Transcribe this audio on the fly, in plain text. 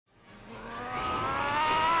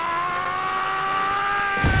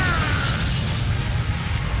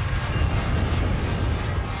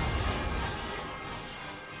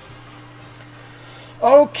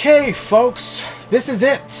Okay, folks, this is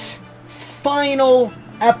it. Final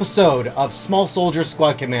episode of Small Soldier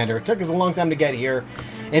Squad Commander. It took us a long time to get here.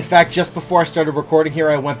 In fact, just before I started recording here,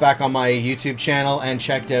 I went back on my YouTube channel and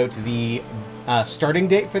checked out the starting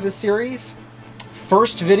date for this series.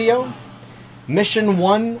 First video, Mission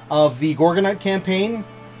 1 of the Gorgonite campaign,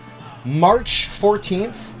 March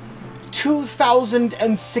 14th,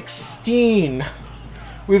 2016.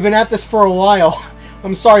 We've been at this for a while.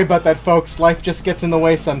 I'm sorry about that, folks. Life just gets in the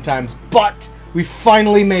way sometimes. But we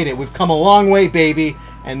finally made it. We've come a long way, baby.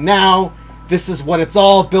 And now, this is what it's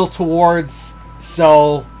all built towards.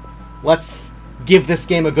 So, let's give this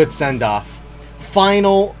game a good send-off.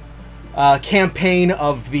 Final campaign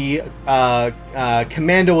of the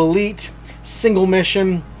Commando Elite. Single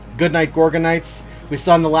mission. Goodnight, Gorgonites. We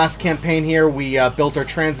saw in the last campaign here, we built our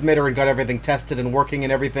transmitter and got everything tested and working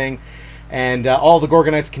and everything. And all the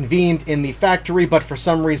Gorgonites convened in the factory, but for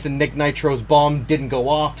some reason Nick Nitro's bomb didn't go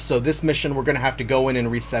off, so this mission we're going to have to go in and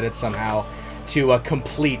reset it somehow to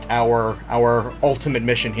complete our ultimate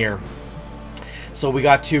mission here. So we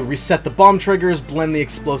got to reset the bomb triggers, blend the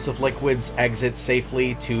explosive liquids, exit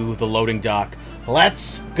safely to the loading dock.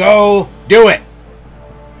 Let's go do it!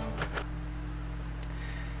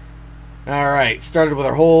 Alright, started with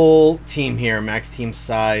our whole team here. Max team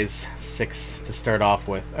size 6 to start off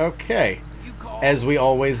with. Okay, as we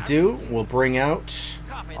always do, we'll bring out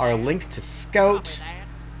our link to scout.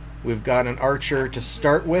 We've got an archer to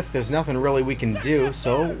start with. There's nothing really we can do,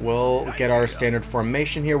 so we'll get our standard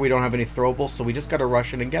formation here. We don't have any throwables, so we just got to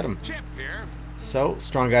rush in and get them. So,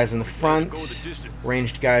 strong guys in the front,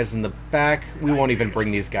 ranged guys in the back. We won't even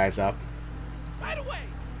bring these guys up.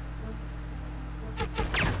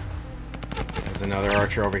 There's another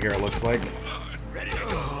archer over here, it looks like. There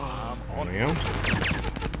we go.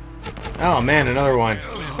 Oh man, another one.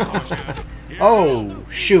 Oh,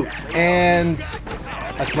 shoot. And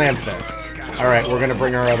a slam fist. Alright, we're gonna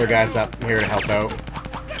bring our other guys up here to help out.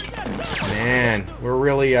 Man, we're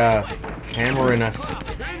really hammering us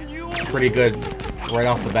pretty good right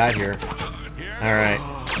off the bat here. Alright.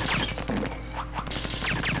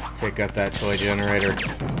 Take out that toy generator.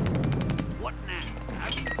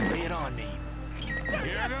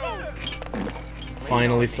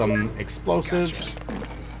 Finally, some explosives.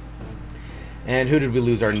 And who did we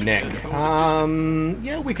lose? Our Nick.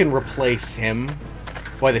 Yeah, we can replace him.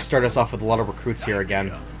 Boy, they start us off with a lot of recruits here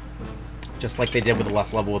again. Just like they did with the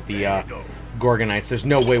last level with the Gorgonites. There's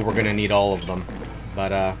no way we're going to need all of them.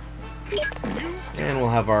 But, and we'll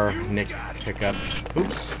have our Nick pick up.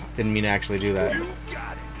 Oops, didn't mean to actually do that.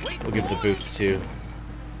 We'll give the boots to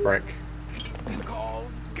Brick.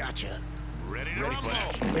 Gotcha.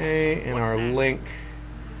 Okay, and our link,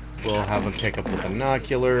 we'll have him pick up the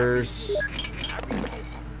binoculars.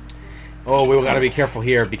 Oh, we gotta be careful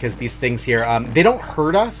here because these things here, they don't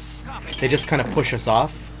hurt us. They just kind of push us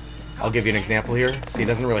off. I'll give you an example here. See, it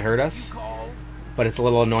doesn't really hurt us, but it's a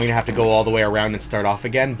little annoying to have to go all the way around and start off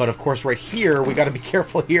again. But of course, right here, we gotta be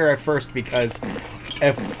careful here at first because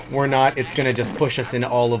if we're not, it's going to just push us into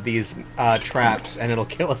all of these traps, and it'll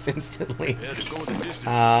kill us instantly.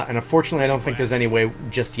 And unfortunately, I don't think there's any way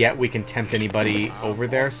just yet we can tempt anybody over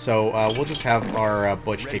there, so we'll just have our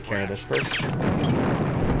Butch take care of this first.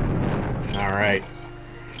 Alright.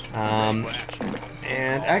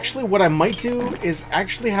 And actually, what I might do is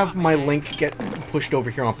actually have my link get pushed over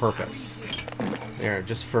here on purpose. There,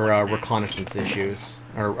 just for reconnaissance issues,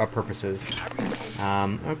 or purposes.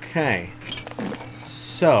 Okay.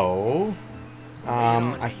 So,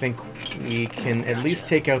 I think we can at least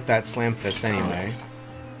take out that slam fist anyway.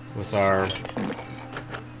 With our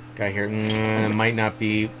guy here. Might not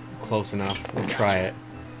be close enough. We'll try it.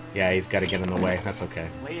 Yeah, he's got to get in the way. That's okay.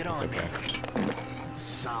 That's okay.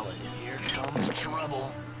 Solid. Here comes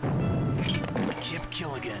trouble. Kip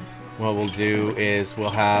kill again. What we'll do is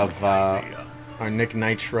we'll have our Nick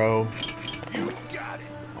Nitro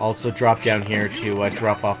also drop down here to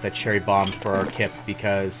drop off that cherry bomb for our Kip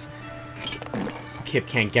because Kip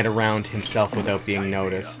can't get around himself without being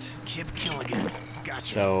noticed. Kip kill again. Gotcha.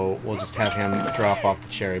 So we'll just have him drop off the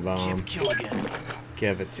cherry bomb. Kip kill again.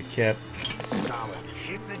 Give it to Kip. Solid.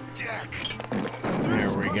 Hit the deck.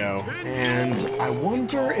 There we go. And I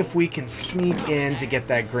wonder if we can sneak in to get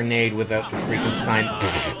that grenade without the Frankenstein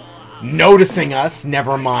noticing us.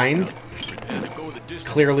 Never mind.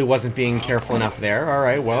 Clearly wasn't being careful enough there.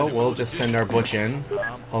 Alright, well, we'll just send our Butch in.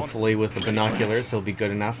 Hopefully with the binoculars he'll be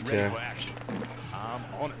good enough to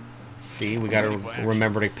see. We gotta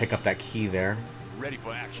remember to pick up that key there. Yeah.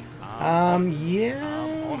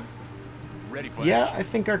 Yeah, I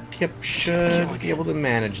think our Kip should be able to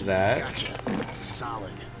manage that. Gotcha.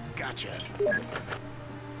 Solid. Gotcha.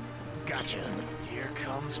 Gotcha. Here Here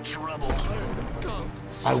comes trouble.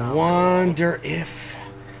 I wonder if...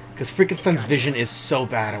 Because Freakenstein's vision is so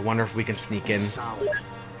bad, I wonder if we can sneak in. Solid.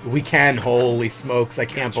 We can, holy smokes, I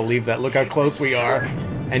can't believe that. Look how close we are.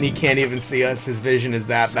 And he can't even see us, his vision is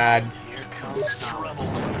that bad. Here comes trouble.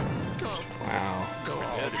 Wow. Go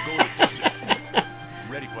ahead, go to position.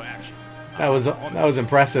 Ready for action. That was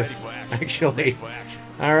impressive, actually. For action.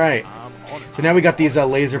 Alright. I'm on it. So now we got these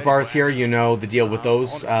laser bars here, you know the deal with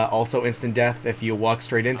those. Also instant death if you walk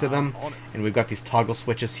straight into them. And we've got these toggle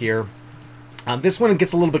switches here. This one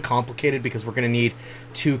gets a little bit complicated because we're going to need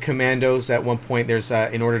 2 commandos at one point. There's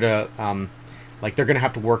in order to like they're going to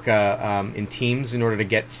have to work in teams in order to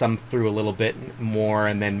get some through a little bit more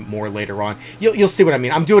and then more later on. You'll see what I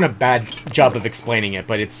mean. I'm doing a bad job of explaining it,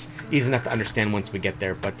 but it's easy enough to understand once we get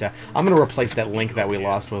there. But I'm going to replace that link that we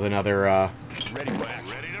lost with another Ready for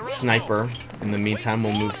action. Ready to rumble. sniper. In the meantime,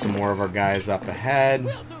 we'll move some more of our guys up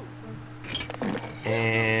ahead.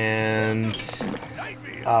 And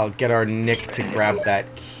I'll get our Nick to grab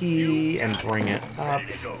that key and bring it up.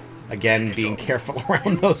 Again, being careful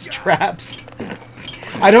around those traps.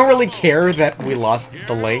 I don't really care that we lost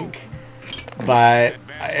the link, but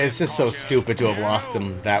it's just so stupid to have lost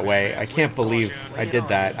him that way. I can't believe I did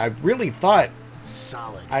that. I really thought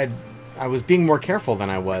Solid. I was being more careful than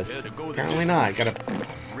I was. Apparently not. Gotta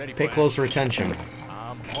pay closer attention.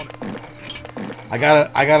 I'm on it. I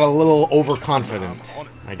got a little overconfident,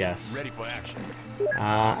 I guess. Ready for action.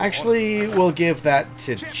 Actually, we'll give that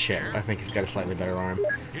to Chip. I think he's got a slightly better arm.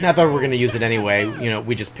 Not that we're going to use it anyway. You know,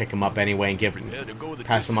 we just pick him up anyway and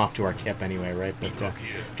pass him off to our Kip anyway, right? But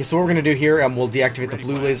okay, so what we're going to do here, we'll deactivate the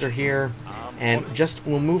blue laser here, and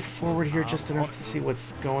we'll move forward here just enough to see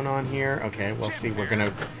what's going on here. Okay, we'll see. We're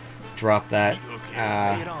going to drop that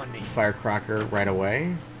firecracker right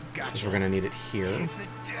away, because we're going to need it here. Hit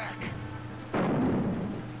the deck.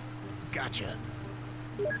 Gotcha.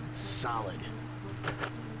 Solid.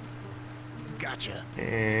 Gotcha.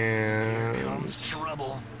 Here comes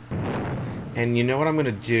trouble. And you know what I'm going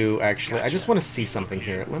to do, actually? I just want to see something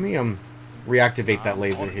here. Let me reactivate that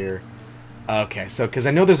laser here. Okay, so, because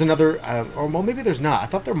I know there's another, or well, maybe there's not. I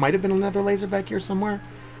thought there might have been another laser back here somewhere.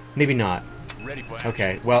 Maybe not. Ready for action.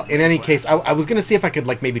 Okay, well, in any case, I was going to see if I could,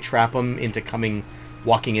 like, maybe trap him into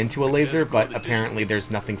walking into a laser, but apparently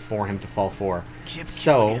there's nothing for him to fall for.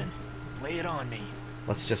 So, Lay it on me.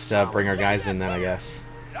 let's just bring our guys in then, I guess.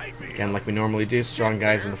 Again, like we normally do, strong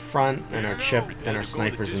guys in the front, and our Chip, and our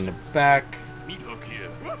snipers in the back.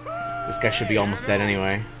 This guy should be almost dead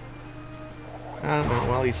anyway.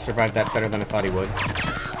 Well, he survived that better than I thought he would.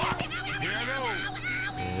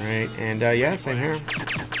 Alright, and yeah, same here.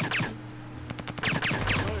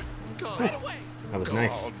 Whew, that was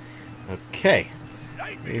nice. Okay.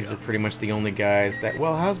 These are pretty much the only guys that...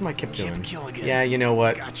 Well, how's my Kip doing? Yeah, you know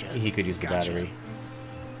what? He could use the battery.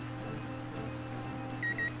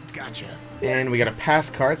 Gotcha. And we got a pass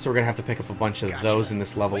card, so we're going to have to pick up a bunch of those in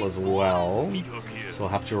this level as well. So we'll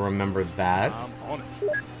have to remember that. I'm on it.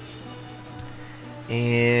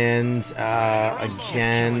 And,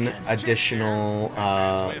 again, additional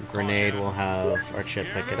grenade. We'll have our Chip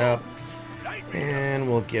pick it up. And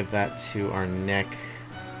we'll give that to our Nick.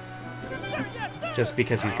 Just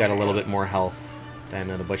because he's got a little bit more health than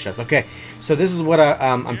the Butch does. Okay, so this is what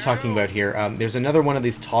I'm talking about here. There's another one of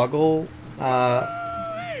these toggle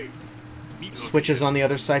switches on the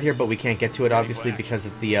other side here, but we can't get to it, obviously, because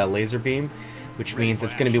of the laser beam, which means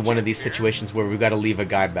it's going to be one of these situations where we've got to leave a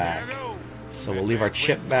guy back. So we'll leave our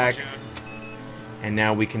Chip back, and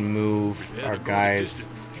now we can move our guys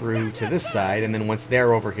through to this side, and then once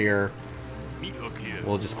they're over here,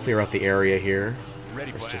 we'll just clear out the area here.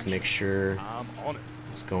 Let's just make sure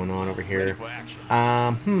what's going on over here.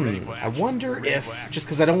 I wonder if, just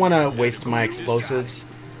because I don't want to waste my explosives,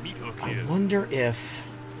 I wonder if...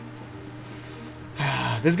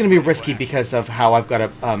 this is going to be risky because of how I've got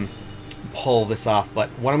to pull this off, but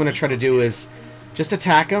what I'm going to try to do is just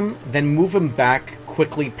attack him, then move him back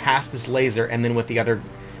quickly past this laser, and then with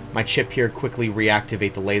my Chip here, quickly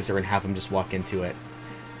reactivate the laser and have him just walk into it.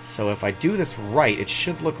 So if I do this right, it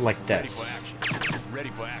should look like this. Ready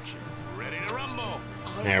for action. Ready to rumble.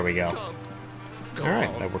 There we go.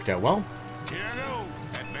 Alright, that worked out well. Here go.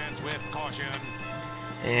 Advance with caution.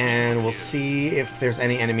 And we'll see if there's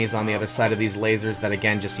any enemies on the other side of these lasers that,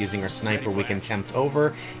 again, just using our sniper, we can tempt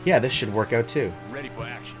over. Yeah, this should work out too. Ready for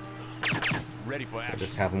action. Ready for We'll action.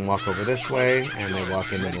 just have them walk over this way, and they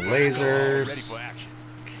walk into the lasers. Ready for action.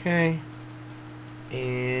 Okay.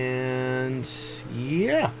 And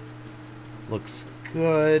yeah, looks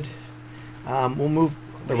good. We'll move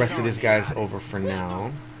the rest of these guys over for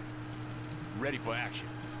now. Ready for action.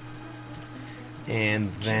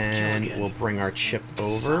 And then we'll bring our chip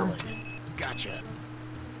over. Solid. Gotcha.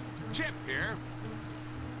 Chip here.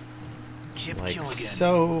 Chip Like kill again.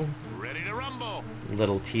 so. Ready to rumble. A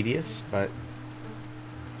little tedious, but,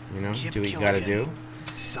 you know, Chip do what you kill gotta again. do.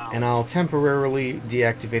 Solid. And I'll temporarily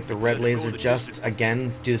deactivate the red laser just,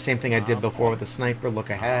 again, do the same thing I did before with the sniper, look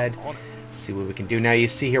ahead, see what we can do. Now you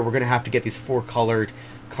see here, we're going to have to get these 4 colored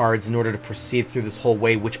cards in order to proceed through this whole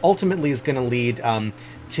way, which ultimately is going to lead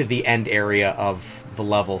to the end area of the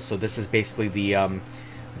level. So this is basically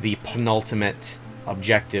the penultimate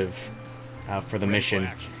objective for the mission,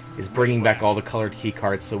 is bringing back all the colored key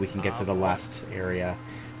cards so we can get to the last area.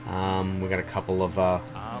 We got a couple of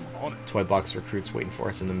toy box recruits waiting for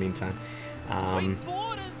us in the meantime.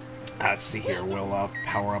 Let's see here. We'll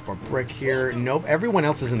power up our brick here. Nope, everyone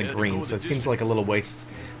else is in the green, so it seems like a little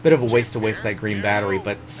bit of a waste to waste that green battery,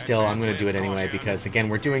 but still, I'm going to do it anyway because, again,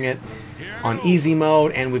 we're doing it on easy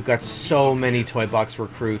mode, and we've got so many toy box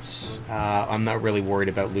recruits. I'm not really worried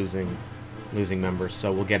about losing members,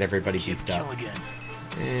 so we'll get everybody beefed up.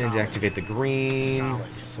 And activate the green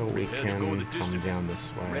so we can come down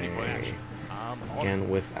this way. Again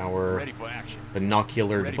with our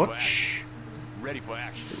binocular butch.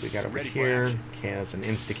 Let's see what we got over here. Okay, that's an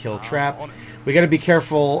insta-kill trap. We got to be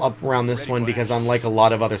careful up around this one because unlike a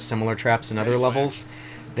lot of other similar traps in other levels,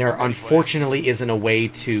 there unfortunately isn't a way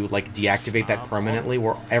to like deactivate that permanently.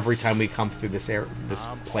 Where every time we come through this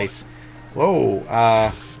place, whoa,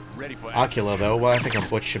 Ocula though. Well, I think a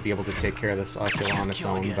butch should be able to take care of this Ocula on its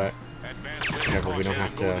own, but whatever. We don't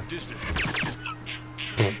have to.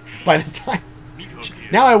 By the time.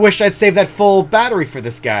 Now I wish I'd saved that full battery for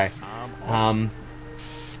this guy. By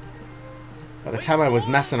the time I was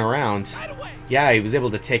messing around, yeah, he was able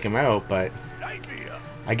to take him out, but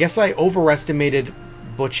I guess I overestimated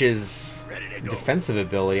Butch's defensive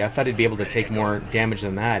ability. I thought he'd be able to take more damage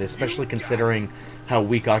than that, especially considering how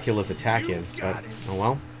weak Ocula's attack is, but oh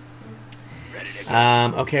well.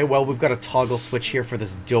 Okay, well, we've got a toggle switch here for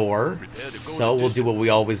this door, so we'll do what we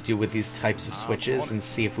always do with these types of switches and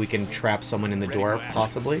see if we can trap someone in the door,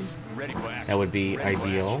 possibly. That would be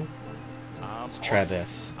ideal. Let's try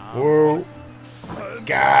this. Whoa.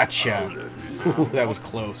 Gotcha. Ooh, that was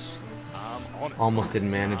close. Almost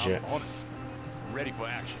didn't manage it.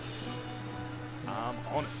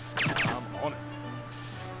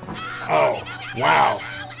 Oh, wow.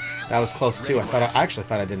 That was close, too. I actually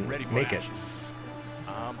thought I didn't make it.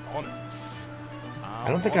 I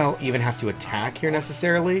don't think I'll even have to attack here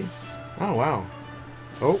necessarily. Oh, wow.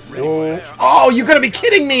 Oh, whoa. Oh, you gotta be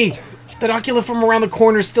kidding me! That Ocula from around the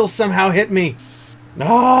corner still somehow hit me.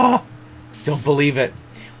 Ah! Don't believe it.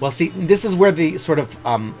 Well, see, this is where the sort of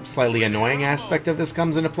slightly annoying aspect of this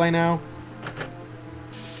comes into play now.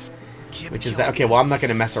 Which is that, okay, well, I'm not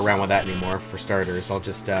gonna mess around with that anymore, for starters. I'll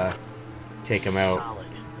just take him out.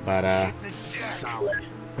 But,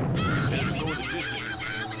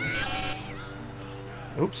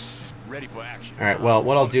 oops. Alright, well,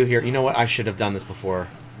 what I'll do here... You know what? I should have done this before.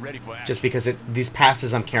 Just because these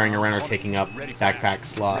passes I'm carrying around are taking up backpack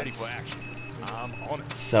slots.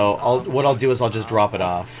 So, what I'll do is I'll just drop it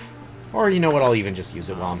off. Or, you know what? I'll even just use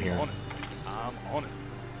it while I'm here.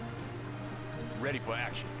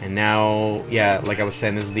 And now, yeah, like I was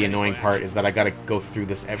saying, this is the annoying part, is that I gotta go through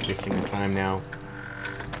this every single time now.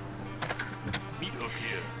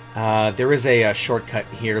 There is a shortcut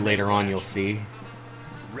here later on, you'll see.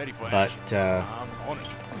 But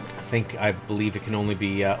I believe it can only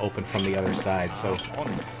be opened from the other side, so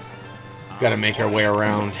gotta make our way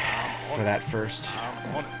around for that first.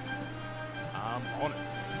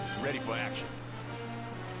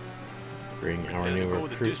 Bring our new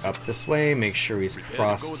recruit up this way, make sure he's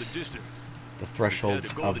crossed the threshold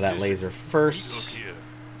of that laser first.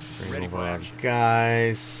 Bring over our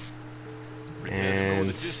guys.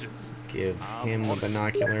 And give him the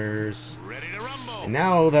binoculars. And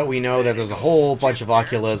now that we know that there's a whole bunch of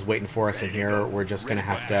Oculas waiting for us in here, we're just going to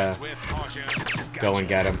have to go and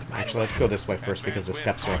get them. Actually, let's go this way first because the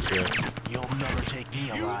steps are up here. You'll never take me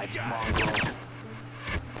alive, Mongrel.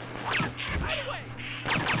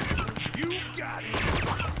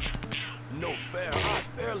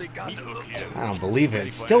 I don't believe it.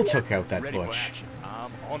 It still took out that Butch.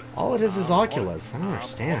 All it is Oculas. I don't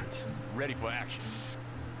understand.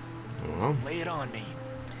 Well, Lay it on me.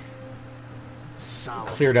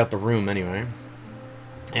 cleared out the room anyway.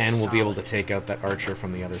 And we'll be able to take out that archer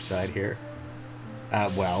from the other side here.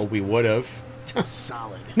 Well, we would have.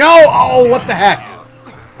 Solid. No! Oh, what the heck?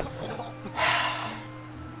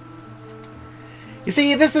 You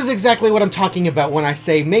see, this is exactly what I'm talking about when I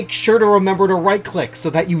say make sure to remember to right-click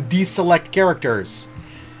so that you deselect characters.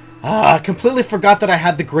 Completely forgot that I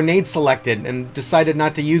had the grenade selected and decided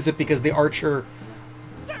not to use it because the archer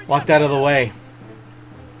walked out of the way.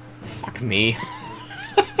 Fuck me.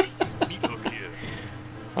 Meat hook here.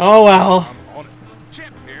 Oh well. I'm on it.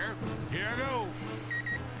 Chip here. Here I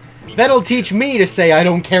go. That'll teach me to say I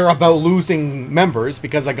don't care about losing members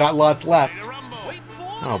because I got lots Ready left. to rumble.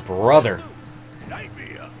 Oh, brother.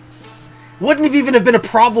 Nightmare. Wouldn't have even have been a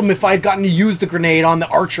problem if I had gotten to use the grenade on the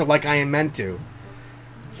archer like I am meant to.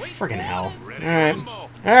 Friggin' hell. Ready Alright. to rumble.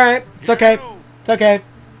 Alright. It's Here I okay. go. It's okay.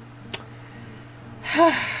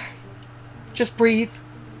 Just breathe.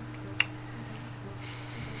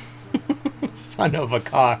 Son of a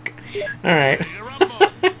cock. Alright. Ready to rumble.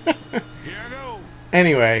 Here I go.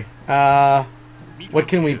 Anyway, Meat what hook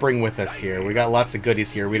can we here. bring with us here? We got lots of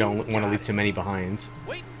goodies here. We don't want to leave too many behind.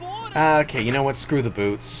 Wait for it. Okay, you know what? Screw the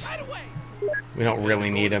boots. Right away. We don't really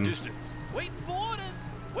Go need the them. distance. Wait for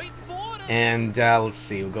it. Wait for it. And let's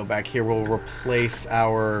see, we'll go back here. We'll replace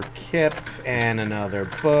our Kip and another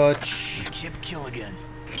Butch. Kip kill again.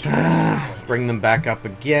 Bring them back up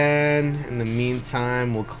again. In the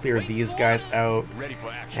meantime, we'll clear these guys out. Ready for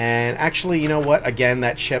action. And actually, you know what? Again,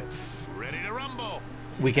 that chip, Ready to rumble.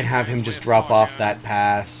 we can have him just drop off that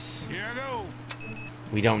pass. Here I go.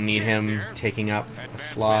 We don't need him taking up a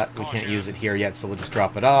slot. We can't use it here yet, so we'll just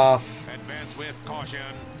drop it off. Advance with caution.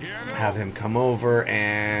 Here I go. Have him come over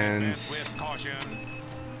and Advance with caution.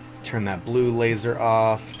 turn that blue laser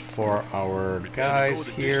off for our guys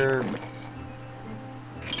here.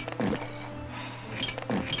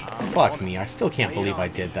 Fuck me, I still can't believe I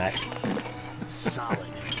did that. Solid.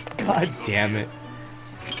 God damn it.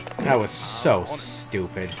 That was so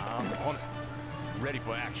stupid. I'm on it. Ready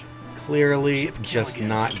for action. Clearly just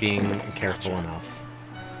not being careful enough.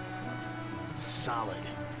 Solid.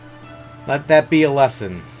 Let that be a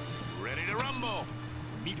lesson. Ready to rumble.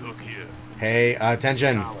 Meat hook here. Hey,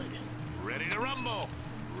 attention. Solid. Ready to rumble.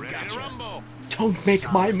 Ready Gotcha. to rumble. Don't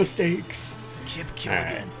make my mistakes. Kip kill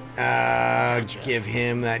Alright. again. Give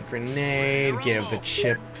him that grenade. Give the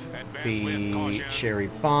chip the cherry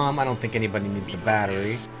bomb. I don't think anybody needs the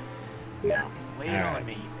battery. No. Lay it Alright. on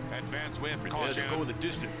me. Advance with caution. Go the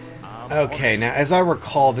distance. Okay, now as I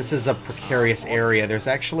recall, this is a precarious area. There's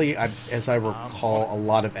actually, as I recall, a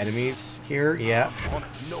lot of enemies here. Yeah. On it.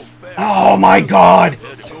 No fair. Oh my god!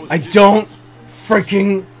 I don't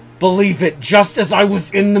freaking believe it. Just as I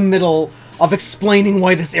was in the middle of explaining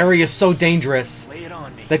why this area is so dangerous, Lay it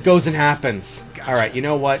on me. that goes and happens. Alright, you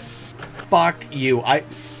know what? Fuck you.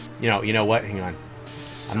 You know what? Hang on.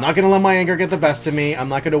 I'm not gonna let my anger get the best of me. I'm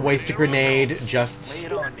not gonna waste a grenade Lay just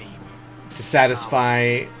it on me. to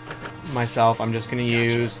satisfy myself. I'm just gonna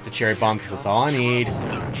use the cherry bomb because that's all I need.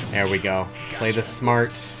 There we go. Play this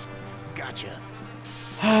smart. Gotcha.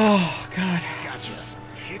 Oh, God. Gotcha.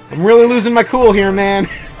 I'm really losing my cool here, man.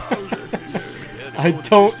 I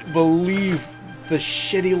don't believe the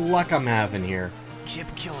shitty luck I'm having here. Kip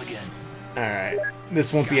kill again. Alright.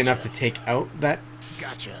 This won't be enough to take out that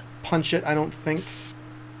Gotcha. punch it, I don't think.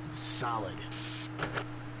 Solid.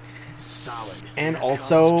 Solid. And Here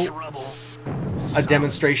also comes trouble. a Solid.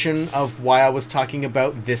 demonstration of why I was talking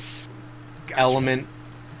about this Gotcha. element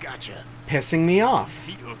Gotcha. pissing me off.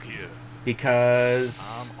 Meat hook here.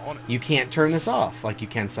 Because I'm on it. you can't turn this off like you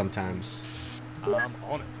can sometimes. I'm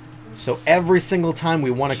on it. So every single time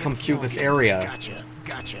we want to Kip come through kill this again. area, Gotcha.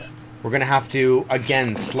 Gotcha. we're going to have to,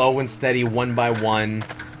 again, slow and steady, one by one,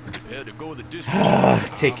 Prepare to go the distance.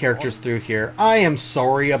 take characters through here. I am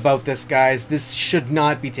sorry about this, guys. This should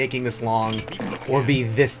not be taking this long or be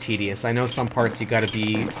this tedious. I know some parts you got to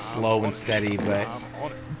be slow and steady, but I'm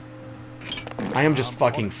on it. I am just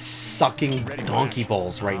fucking sucking donkey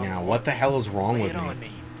balls right now. What the hell is wrong Lay with it on me?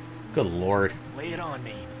 me. Good lord. Lay it on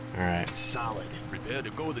me. Alright. Solid. Prepare to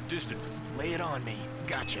go the distance. Lay it on me.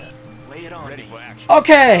 Gotcha. Lay it on Ready me. for action.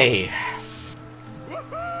 Okay!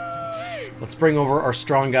 Let's bring over our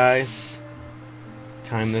strong guys.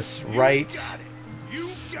 Time this right Got it. You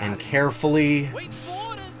got and it. carefully Wait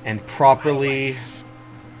for it. and properly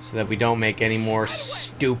so that we don't make any more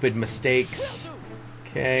stupid mistakes.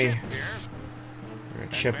 Okay. Here. We're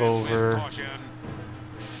gonna chip Advance with over. caution.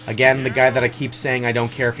 Again, the guy that I keep saying I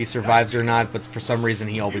don't care if he survives or not, but for some reason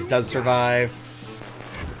he always does survive.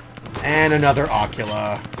 And another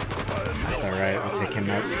Ocula. That's alright, we'll take him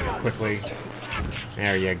out quickly.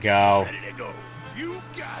 There you go. Ready to go. You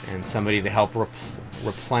got it. And somebody to help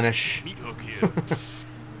replenish Meat hook here.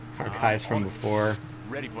 our guys from before.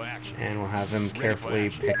 Ready for action. And we'll have him carefully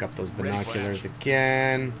pick up those binoculars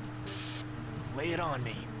again. Lay it on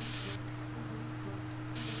me.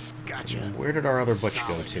 Gotcha. And where did our other Butch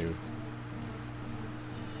go to?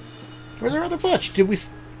 Where's our other Butch? Did we...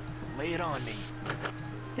 Lay it on me.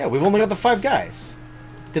 Yeah, we've only got the 5 guys.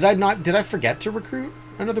 Did I forget to recruit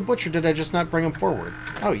another butcher? Did I just not bring him forward?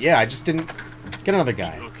 Oh yeah, I just didn't get another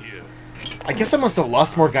guy. Look here. I guess I must have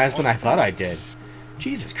lost more guys than I thought I did.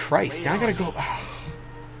 Jesus Christ, now I gotta go...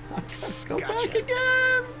 I gotta go back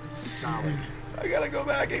again! Solid. I gotta go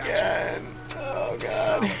back again! Oh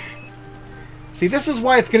god. See, this is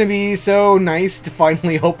why it's gonna be so nice to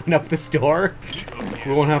finally open up this door.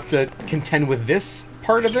 We won't have to contend with this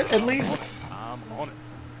part of it, at least. I'm on it.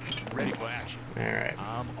 Ready for action. Alright.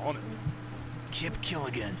 I'm on it. Kip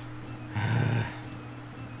Killigan.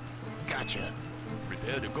 Gotcha.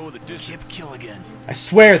 Prepare to go the distance. Kip Killigan. I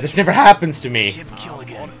swear, this never happens to me. Kip I'm on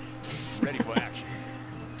Killigan. it. Ready for action.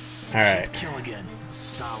 Alright. Kip Killigan.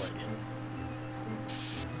 Solid.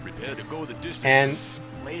 Prepare to go the distance. And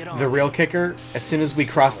Lay it on the me. real kicker, as soon as we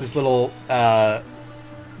cross this little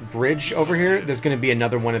bridge over here, there's going to be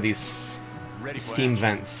another one of these Ready for steam action.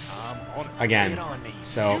 vents I'm on it. again. Lay it on me.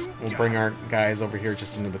 So we'll bring our guys over here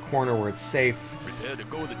just into the corner where it's safe. Prepare to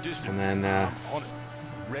go the distance. And then I'm on it.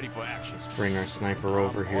 Ready for action. let's bring our sniper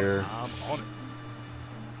over here I'm on it.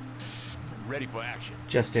 Ready for action.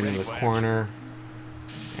 just into the corner.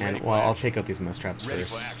 And, well, I'll take out these mouse traps Ready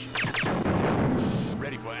for first. action.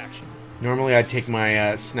 Ready for action. Normally I'd take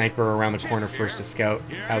my sniper around the corner first to scout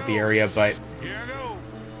out the area, but Here I go.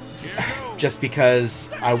 Here I go. just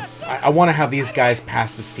because I want to have these guys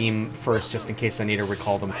pass the steam first, just in case I need to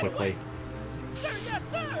recall them quickly.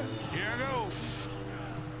 Here I go.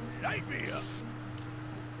 Light me up.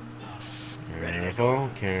 Careful,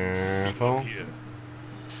 careful. Here.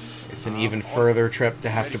 It's an even further trip to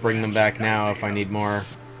have to bring them back now if I need more.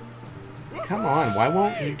 Come on, why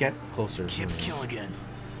won't you get closer? Kip Killigan.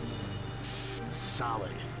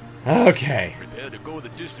 Solid. Okay. Prepare to go the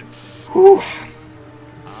distance. Whew.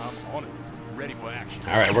 I'm on it. Ready for action.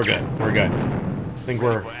 Alright, we're good. We're good. I think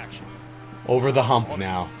Ready we're for action. over the hump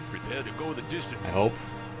now. Prepare to go the distance. I hope.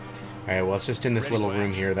 Alright, well, it's just in this little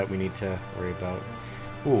room here that we need to worry about.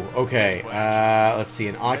 Ooh, okay. Let's see.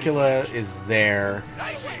 An Ocula is there.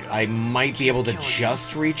 I might be able to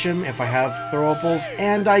just reach him if I have throwables,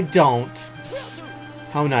 and I don't.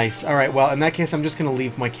 How nice. Alright, well, in that case, I'm just going to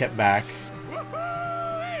leave my kit back.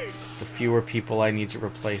 The fewer people I need to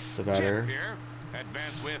replace, the better. Here.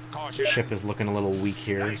 Advance with caution. Chip is looking a little weak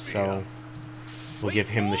here, so we'll give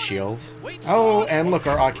him the shield. Oh, and look,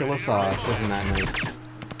 our Ocula saw us. Isn't that nice?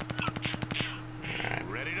 Alright.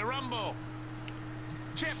 Ready to rumble.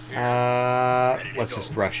 Chip here. Let's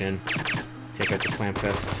just rush in. Take out the Slam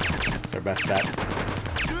Fist. It's our best bet.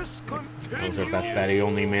 That was our best bet. He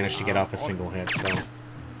only managed to get off a single hit, so...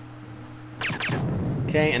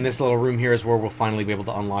 Okay, and this little room here is where we'll finally be able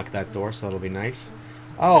to unlock that door, so that'll be nice.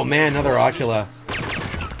 Oh man, another Ocula.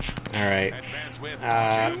 Alright. Advance with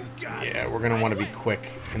Yeah, we're gonna want to be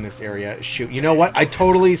quick in this area. Shoot, you know what? I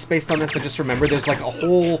totally spaced on this. I just remembered there's like a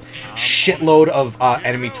whole shitload of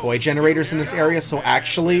enemy toy generators in this area, so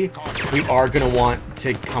actually, we are gonna want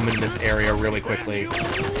to come in this area really quickly.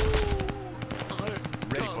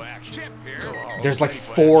 ready for action. Chip here. There's like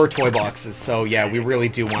 4 toy boxes, so yeah, we really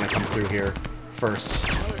do want to come through here first.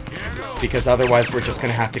 Because otherwise we're just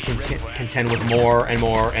going to have to contend with more and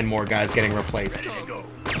more and more guys getting replaced.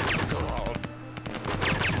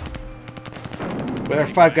 With our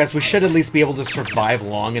 5 guys, we should at least be able to survive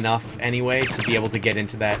long enough anyway to be able to get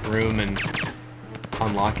into that room and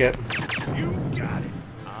unlock it. You got it.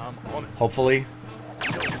 I'm on it. Hopefully.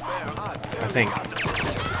 I think.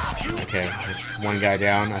 Okay, it's 1 guy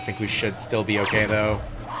down. I think we should still be okay, though.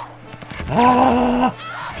 Ah!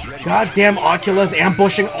 Goddamn Ocula's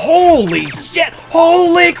ambushing. Holy shit!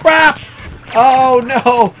 Holy crap! Oh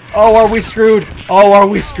no! Oh, are we screwed? Oh, are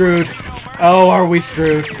we screwed? Oh, are we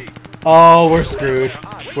screwed? Oh, we're screwed.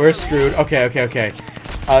 We're screwed. Okay, okay,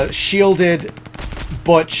 okay. Shielded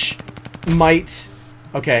Butch might...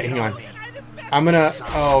 Okay, hang on. I'm gonna...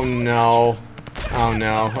 Oh no. Oh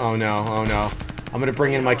no. Oh no. Oh no. I'm gonna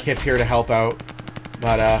bring in my Kip here to help out.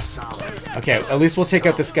 But, okay, at least we'll take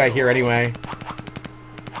out this guy here anyway.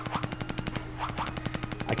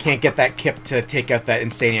 I can't get that Kip to take out that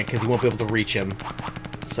Insaniac because he won't be able to reach him.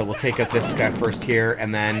 So we'll take out this guy first here,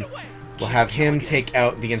 and then we'll have him take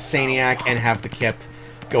out the Insaniac and have the Kip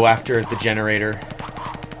go after the generator.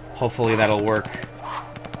 Hopefully that'll work.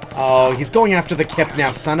 Oh, he's going after the Kip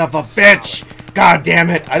now, son of a bitch! God damn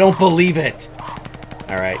it, I don't believe it!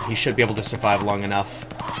 Alright, he should be able to survive long enough.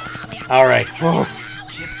 Alright.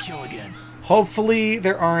 Kip Killigan. Hopefully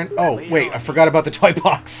there aren't... Oh, wait, I forgot about the toy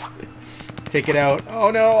box. Take it out.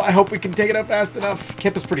 Oh no, I hope we can take it out fast enough.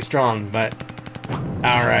 Kip is pretty strong, but...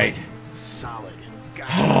 Alright. Solid.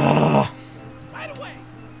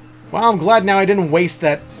 Well, I'm glad now I didn't waste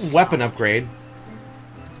that weapon upgrade.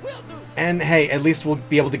 And hey, at least we'll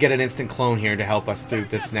be able to get an instant clone here to help us through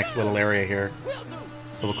this next little area here.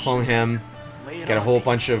 So we'll clone him, Lay it get a on whole me.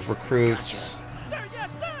 bunch of recruits, Sir,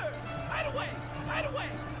 yes, sir. Right away. Right away.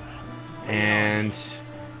 and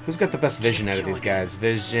who's got the best vision out of these guys?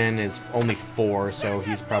 Vision is only 4, so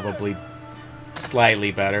he's probably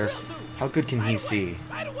slightly better. How good can he see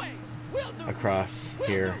Right away. Will do. across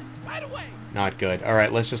here? Right away. Not good.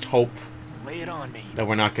 Alright, let's just hope Lay it on me. that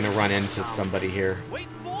we're not going to run into somebody here. Wait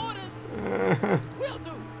for orders. Uh-huh. Will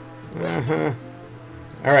do. Uh-huh.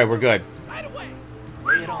 Alright, we're good. Right away.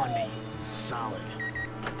 Lay it on me. Solid.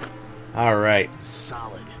 Alright.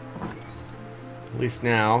 Solid. At least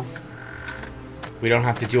now we don't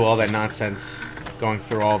have to do all that nonsense going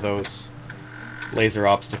through all those laser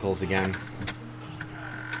obstacles again.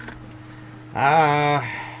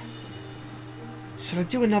 Should I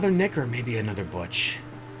do another Nick or maybe another Butch?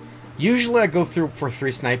 Usually I go through for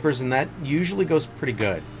 3 snipers, and that usually goes pretty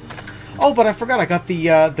good. Oh, but I forgot I got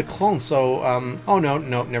the clone, so, oh, no,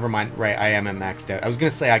 never mind. Right, I am maxed out. I was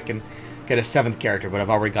gonna say I can get a 7th character, but I've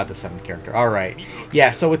already got the 7th character. Alright.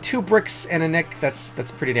 Yeah, so with 2 bricks and a Nick, that's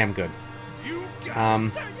pretty damn good.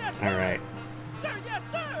 Alright. Sir, yes,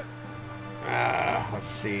 sir. Let's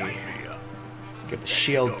see. Give the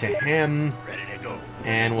shield to him, Ready to go.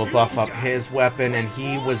 and we'll buff up his weapon, and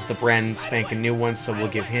he was the brand spanking new one, so we'll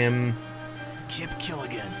give him Kip kill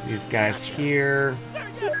again. these guys here.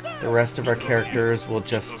 The rest of our characters will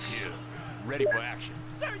just Ready for action.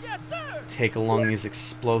 Sir, yes, sir. take along these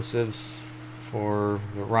explosives for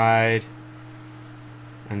the ride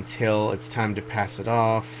until it's time to pass it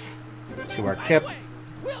off to our Kip.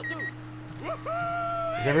 Will do.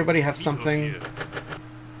 Does everybody have something?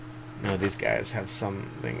 No, these guys have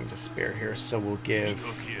something to spare here, so we'll give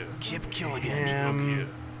Look here. Kip kill again. him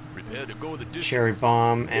Prepare to go the distance. Cherry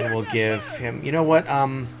Bomb, and we'll give him... You know what?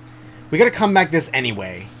 We gotta come back this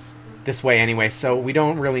way anyway, so we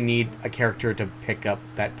don't really need a character to pick up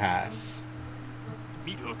that pass.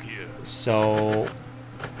 Meat hook here. So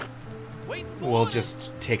Wait for we'll orders. just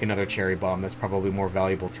take another Cherry Bomb. That's probably more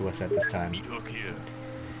valuable to us at this time. Meat hook here.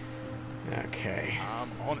 Okay. I'm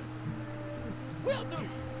on it. Will do.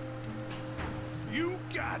 You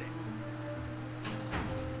got it.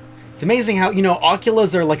 It's amazing how, you know,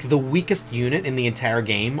 Oculas are like the weakest unit in the entire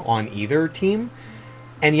game on either team,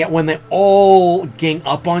 and yet when they all gang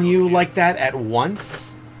up on you like that at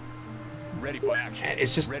once, Ready for action.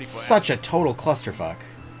 it's just Ready for such a total clusterfuck.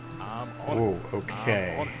 action. I'm on Ooh, it. I'm on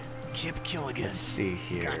okay. it. Kip kill again. Let's see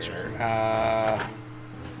here. Gotcha.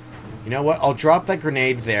 You know what? I'll drop that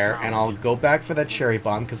grenade there, and I'll go back for that Cherry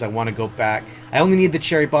Bomb, because I want to go back. I only need the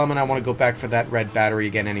Cherry Bomb, and I want to go back for that red battery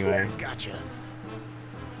again anyway. Gotcha.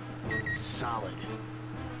 Solid.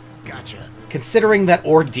 Gotcha. Considering that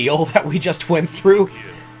ordeal that we just went through,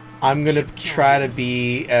 I'm going to try to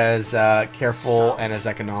be as careful and as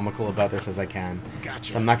economical about this as I can.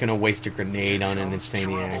 Gotcha. So I'm not going to waste a grenade on an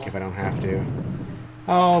Insaniac if I don't have to.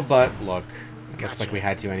 Oh, but look. It looks like we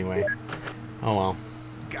had to anyway. Oh well.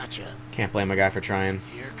 Gotcha. Can't blame a guy for trying.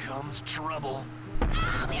 Here comes trouble.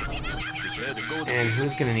 Prepare to go the And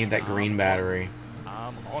who's going to need that green battery?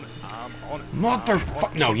 I'm on it. I'm on it.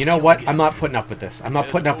 Motherfuck! No, you know what? I'm not putting up with this. I'm not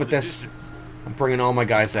putting up with this. I'm bringing all my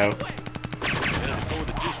guys out. Prepare to go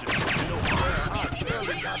the distance.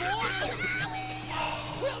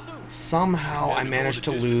 Somehow I managed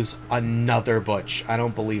to lose another Butch. I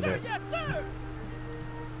don't believe it. Yes, sir.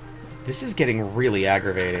 This is getting really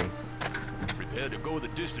aggravating. Prepare to go the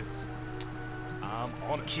distance. I'm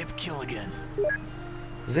on it. Kip kill again.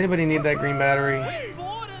 Does anybody need that green battery? Wait for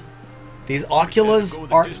orders. These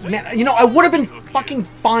Oculas are... Man, you know, I would have been fucking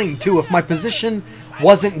fine, too, if my position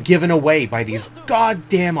wasn't given away by these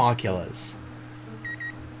goddamn Oculas.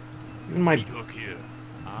 Even my Meat hook here.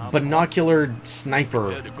 I'm binocular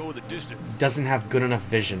sniper Prepare to go the distance. doesn't have good enough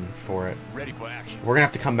vision for it. Ready for action. We're gonna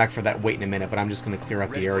have to come back for that wait in a minute, but I'm just gonna clear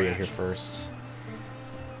out the area here first.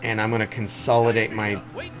 And I'm gonna consolidate my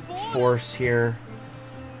Wait for orders. force here.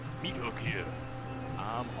 Meat hook here.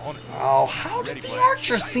 I'm on it. Oh, how did the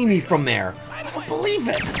archer see me from there? I don't believe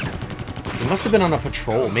it. He must have been on a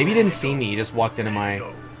patrol. Maybe he didn't see me. He just walked into my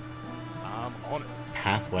Go. I'm on it.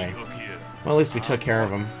 pathway. Meat hook here. Well, at least we took care of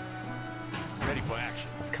him. Ready for action.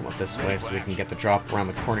 Let's come up this way so we can get the drop around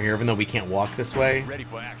the corner here, even though we can't walk this way Ready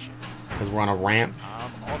for action. because we're on a ramp.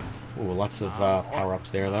 I'm on it. Ooh, lots of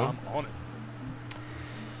power-ups there, though. I'm on it.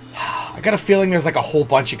 I got a feeling there's like a whole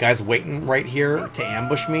bunch of guys waiting right here to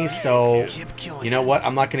ambush me, so Kip kill you know what?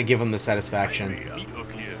 I'm not going to give them the satisfaction. Meat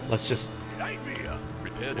hook here. Let's just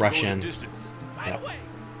Prepare to rush go the in. distance. Yep.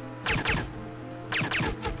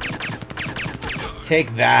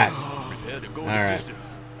 Take that. Prepare to go All the right.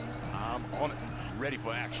 distance. I'm on it. Ready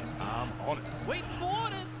for action. I'm on it. Wait for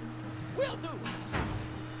orders. Will do.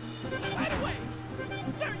 Right away.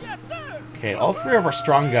 Sir, yes, sir. Okay, all three of our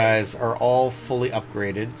strong guys are all fully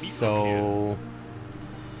upgraded, so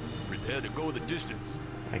Prepare to go the distance.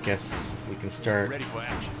 I guess we can start Ready for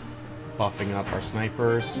action. buffing up our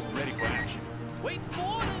snipers. Ready for action. Wait for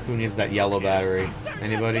orders. Who needs that yellow battery?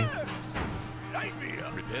 Anybody?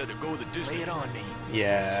 Prepare to go the distance. Lay it on me.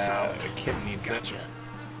 Yeah, the kid needs it. Gotcha.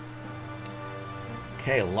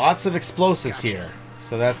 Okay, lots of explosives here,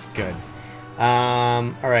 so that's good.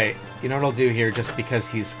 Alright, you know what I'll do here, just because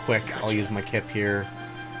he's quick, I'll use my kip here.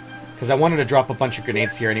 Because I wanted to drop a bunch of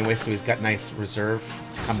grenades here anyway, so he's got nice reserve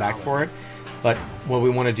to come back for it. But what we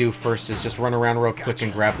want to do first is just run around real quick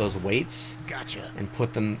and grab those weights Gotcha. and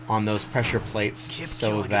put them on those pressure plates Kip so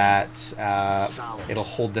killing that Solid. it'll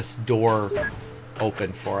hold this door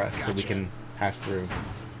open for us so we Gotcha. can pass through.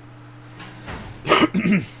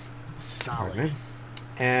 Solid. Pardon me.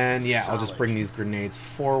 And yeah, I'll just Solid. bring these grenades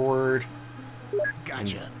forward and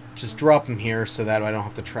Gotcha. just drop them here so that I don't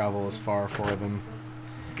have to travel as far for them.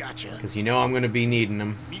 Gotcha. Because you know I'm going to be needing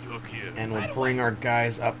them. Meat hook here. And we'll bring our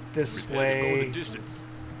guys up this Prepare to go the way. distance.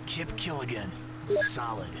 Kip kill again.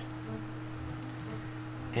 Solid.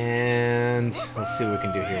 And let's see what we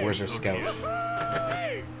can do here. Where's our scout?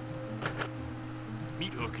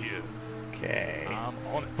 Meat hook here. Okay. I'm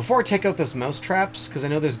on it. Before I take out those mouse traps, because I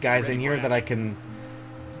know there's guys in here that I can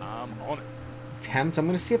I'm on it. tempt, I'm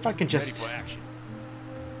going to see if I can Ready just for action.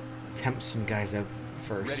 tempt some guys out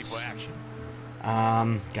Ready first. for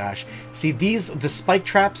action. Gosh. See, the spike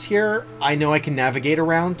traps here, I know I can navigate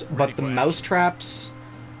around, but the mouse traps,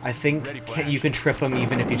 I think you can trip them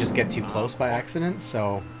even if you just get too close by accident,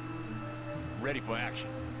 so Ready for action.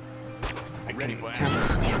 I Ready can for tempt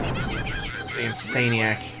the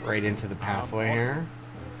Insaniac right into the pathway here.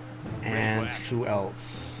 And who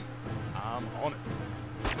else? I'm on it.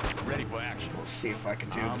 Ready for action. We'll see if I can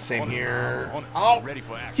do I'm the same on it. here. I'm on it. Oh! Ready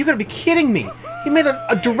for action. You gotta be kidding me! He made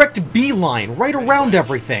a direct beeline right around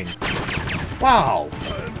everything. Wow.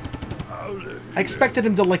 I expected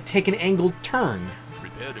him to, like, take an angled turn.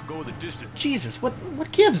 Prepare to go the distance. Jesus, what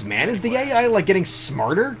gives, man? Is the AI, like, getting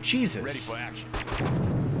smarter? Ready Jesus. for action.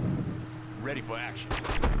 Ready for action.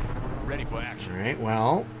 Ready for action. Alright,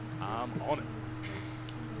 well, I'm on it.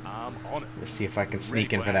 I'm on it. let's see if I can sneak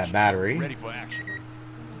Ready in for for that action. battery. Ready for action.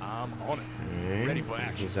 I'm on it. Ready for Okay,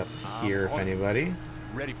 action. who's up I'm here, if on it. anybody?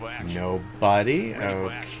 Ready for action. Nobody? Ready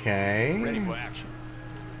for action. Ready Okay. for action.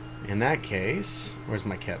 In that case, where's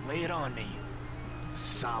my kip? Lay it on me.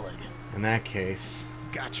 Solid. In that case,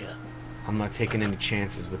 Gotcha. I'm not taking any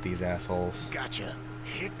chances with these assholes. Gotcha.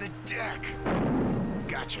 Hit the deck.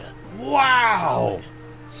 Gotcha. Wow!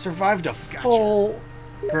 Survived a full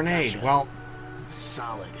grenade. Gotcha. Well,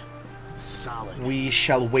 Solid. Solid. we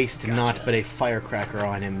shall waste Gotcha. not but a firecracker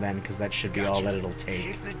on him then, because that should be all Gotcha. that it'll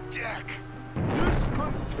take. Hit the deck.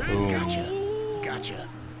 Boom. Gotcha. Gotcha.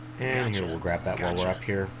 And here, Gotcha. we'll grab that while we're Gotcha. up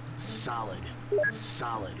here. Solid.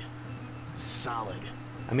 Solid. Solid.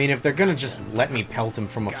 I mean, if they're gonna just let me pelt him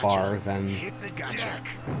from afar, then Hit the deck.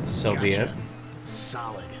 so be it. Gotcha.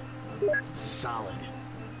 Solid. Solid.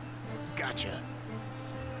 Gotcha.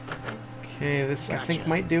 Okay, this I think Gotcha.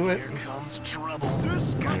 might do it. Here comes trouble. There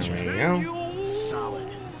we go. Solid.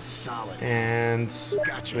 Solid. And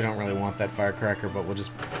Gotcha. we don't really want that firecracker, but we'll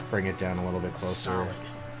just bring it down a little bit closer Solid.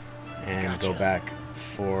 and go Gotcha. back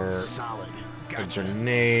for Solid. the Gotcha.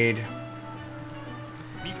 grenade.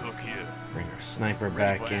 Meat hook here. Bring our sniper Ready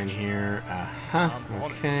back for in action. here. Uh-huh. I'm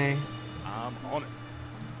on it. Okay. I'm on it.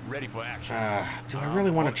 Ready for action. Do I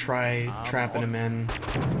really want to try trapping him in?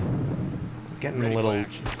 I'm getting a Ready for little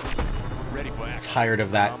action. Ready for action. tired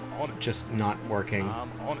of that I'm on it. just not working. I'm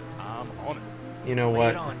on it. I'm on it. You know Lay what?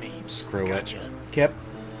 it on me. Screw it. Gotcha. Kip,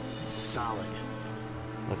 Solid.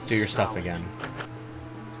 let's do your stuff Solid. again.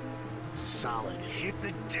 Solid. Hit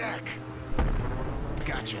the deck.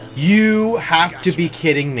 Gotcha. You have to Gotcha. be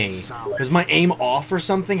kidding me. Solid. Was my aim off or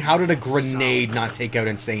something? How did a grenade Solid. not take out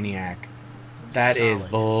Insaniac? That is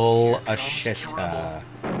Solid. bull Here a comes shit. trouble.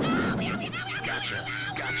 Gotcha.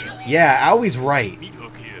 Gotcha. Yeah, Owie's right. Meat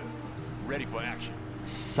hook here. Ready for action.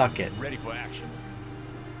 Suck it. Ready for action.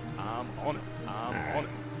 I'm on it. I'm Alright. on it.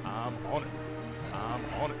 I'm on it.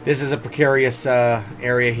 I'm on it. This is a precarious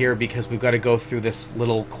area here because we've got to go through this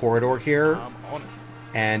little corridor here. I'm on it.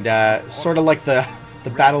 And sort of like the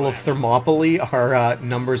Battle of Thermopylae, our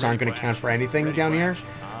numbers aren't going to count for anything down here.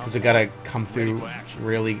 Because we've got to come through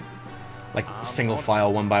really, like, single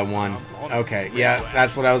file, one by one. Okay, yeah,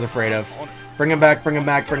 that's what I was afraid of. Bring him back, bring him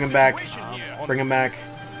back, bring him back. Bring him back,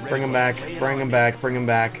 bring him back, bring him back, bring him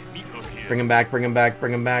back. Meat hook Bring him back, bring him back,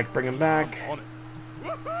 bring him back, bring him back. I'm on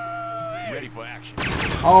it. Ready for action.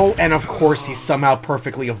 Oh, and of course he somehow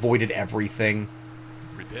perfectly avoided everything.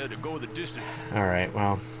 Prepare to go the distance. Alright,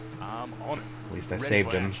 well, I'm on it. at least I Ready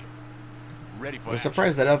saved for him. action. Ready for I was action.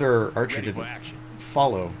 surprised that other archer Ready for didn't action.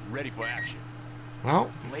 follow. Ready for action.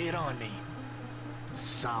 Well, Lay it on me.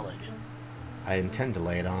 Solid. I intend to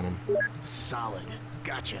lay it on him. Solid.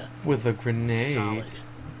 Gotcha. With a grenade. Solid.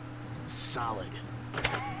 Solid.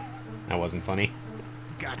 That wasn't funny.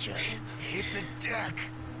 Gotcha. Hit the deck.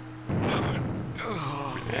 Prepare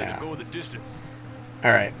Yeah. to go the distance.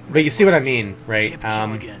 Alright, but you see what I mean, right? Hit the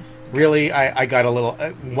kill again. Really, I got a little...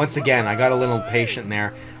 once again, I got a little patient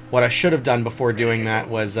there. What I should have done before doing that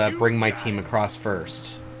was bring my team across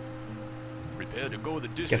first. Prepare to go the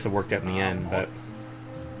distance. Guess it worked out in the end, but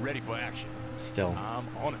Ready for action. still, I'm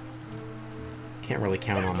on it. can't really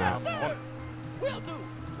count on that. I'm on it. Will do.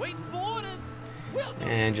 Waiting for orders. Will do.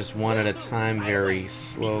 And just one at a time, very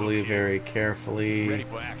slowly, very Ready carefully.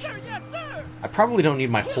 for action. Sir, yes, sir. I probably don't need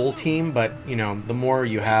my whole team, but, you know, the more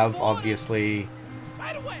you have, obviously,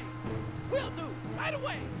 Right away. Will do. Right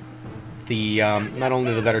away. the, not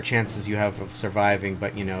only the better chances you have of surviving,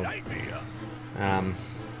 but, you know,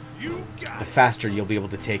 You got the faster you'll be able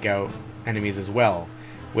to take out enemies as well,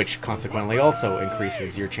 which consequently also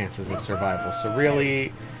increases your chances of survival. So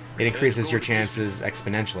really, it increases your chances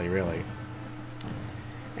exponentially, really.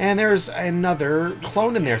 And there's another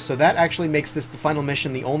clone in there, so that actually makes this the final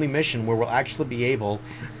mission, the only mission where we'll actually be able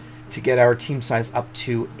to get our team size up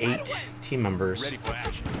to 8 team members. ready for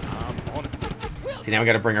action. I'm on it. See, now we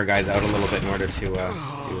got to bring our guys out a little bit in order to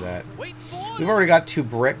do that. Waiting for orders. We've already got 2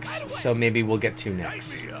 bricks, so maybe we'll get 2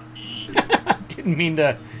 next. Didn't mean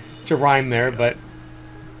to rhyme there, but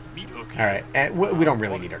Meet look. all right. And we don't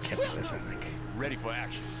really need our kit for this, I think. Ready for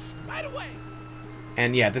action. Right away.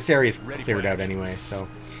 And yeah, this area is Ready for cleared out action. anyway. So,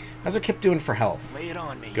 how's our kip doing for health? Lay it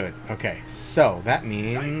on me. Good. Okay. So that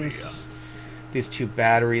means these 2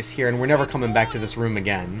 batteries here, and we're never coming back to this room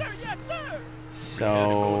again. Sir, yes, sir.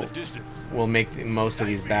 So The distance. we'll make the most of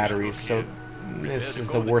these batteries. So this is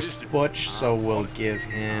the worst Butch, so we'll give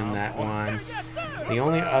him that one. Sir, yes, sir. The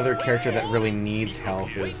only other character that really needs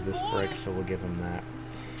health is this brick, so we'll give him that.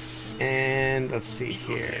 And let's see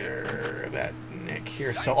here, that Nick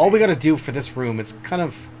here. So all we got to do for this room, it's kind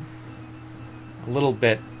of a little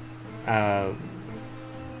bit, well,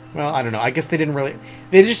 I don't know. I guess they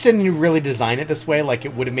just didn't really design it this way. Like,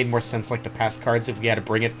 it would have made more sense like the past cards if we had to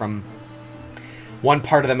bring it from one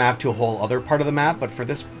part of the map to a whole other part of the map. But for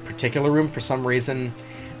this particular room, for some reason,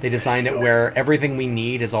 they designed it where everything we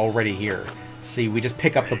need is already here. See, we just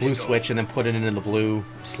pick up the blue switch and then put it into the blue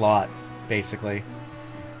slot, basically.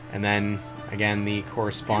 And then, again, the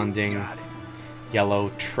corresponding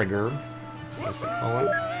yellow trigger, as they call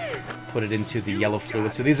it. Put it into the yellow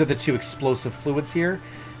fluid. So these are the 2 explosive fluids here.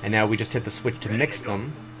 And now we just hit the switch to mix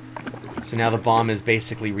them. So now the bomb is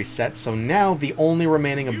basically reset. So now the only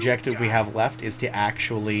remaining objective we have left is to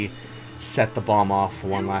actually set the bomb off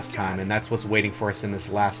one last time. And that's what's waiting for us in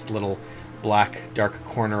this last little black, dark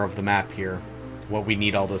corner of the map here. What we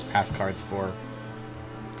need all those pass cards for.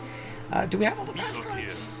 Do we have all the pass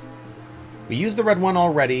cards? We used the red one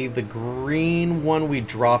already. The green one we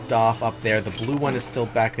dropped off up there. The blue one is still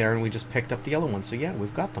back there, and we just picked up the yellow one. So yeah,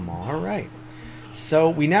 we've got them all. All right. So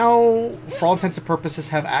we now, for all intents and purposes,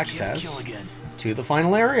 have access Kill again. to the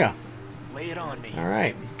final area. Lay it on me. All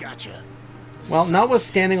right. Gotcha. Well,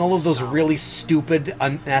 notwithstanding all of those really stupid,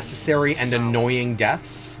 unnecessary, and annoying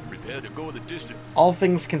deaths, Prepare to go the distance. all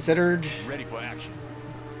things considered, Ready for action.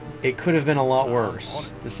 it could have been a lot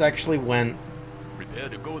worse. This actually went Prepare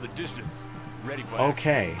to go the distance. Ready for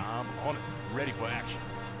okay. action. I'm on it. Ready for action.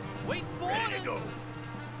 Waiting for Ready orders. to go.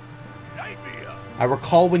 Light me up. I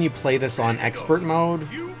recall when you play this on expert mode,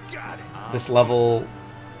 You got it. this level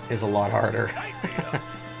is a lot harder, Light me up.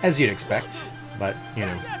 as you'd expect. But, you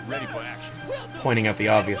know, Ready for action. pointing out the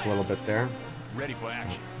obvious a little bit there. Ready for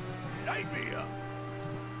action. Light me up.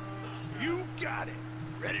 You got it.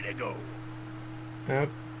 Ready to go.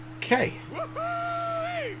 Okay.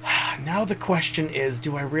 Woo-hoo! Now the question is,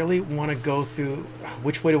 do I really want to go through...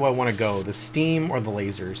 Which way do I want to go? The steam or the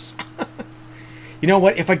lasers? You know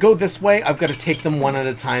what? If I go this way, I've got to take them one at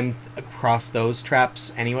a time across those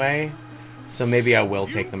traps anyway. So maybe I will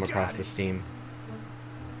take them across the steam.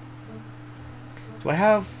 Do I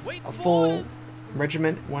have a full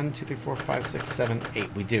regiment? 1, 2, 3, 4, 5, 6, 7,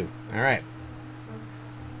 8. We do. Alright.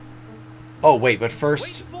 Oh, wait, but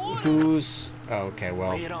first, who's... Oh, okay,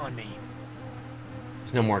 well... Lay it on me.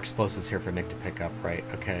 There's no more explosives here for Nick to pick up, right?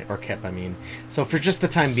 Okay, or Kip, I mean. So for just the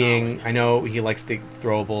time being, I know he likes the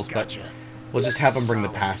throwables, but Gotcha. we'll just have him bring the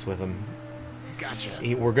pass with him. Gotcha.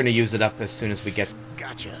 We're going to use it up as soon as we get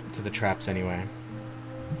Gotcha. to the traps anyway.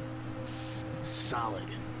 Solid.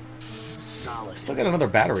 Solid. Still got another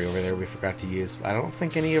battery over there we forgot to use. I don't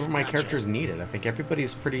think any of my characters need it. I think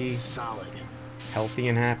everybody's pretty Solid. healthy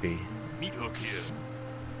and happy. Meat hook here.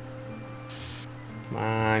 Come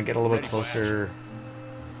on, get a little bit closer.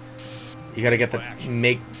 You gotta get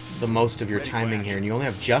make the most of your timing here, and you only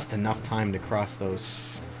have just enough time to cross those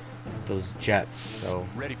jets, so.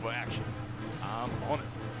 Ready for action. I'm on it.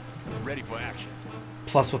 Ready for action.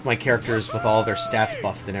 Plus with my characters with all their stats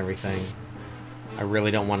buffed and everything, I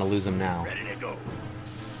really don't want to lose them now. Ready to go.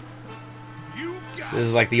 You got So this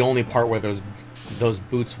is like the only part where those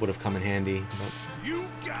boots would have come in handy. But You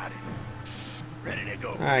got it. Ready to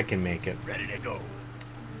go. I can make it. Ready to go.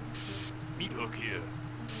 Meat hook here.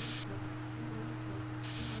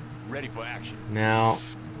 Ready for action. Now,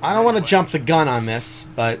 I don't want to jump the gun on this,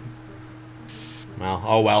 but well,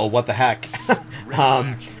 oh well, what the heck.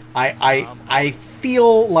 I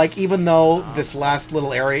feel like even though this last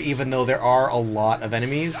little area, even though there are a lot of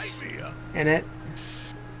enemies in it,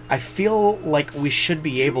 I feel like we should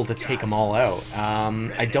be able to take them all out.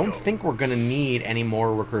 I don't think we're going to need any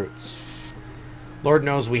more recruits. Lord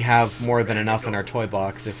knows we have more than enough in our toy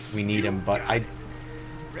box if we need them, but I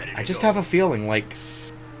just have a feeling like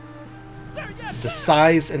the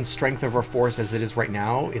size and strength of our force as it is right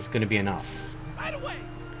now is going to be enough. Right away.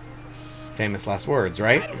 Famous last words,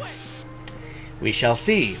 right? Right away. We shall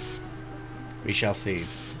see. We shall see.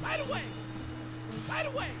 Right away. Right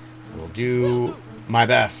away. I will do my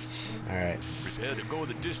best. Alright. Prepare to go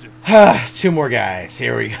the distance. 2 more guys.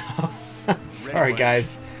 Here we go. Sorry,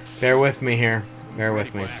 guys. Bear with me here. Bear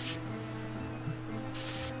with me.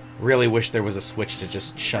 Really wish there was a switch to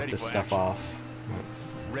just shut this stuff off.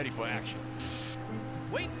 Ready for action.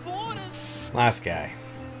 Wait for orders. Last guy.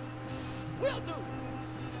 Will do.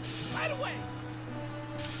 Right away.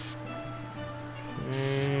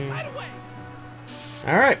 Right away.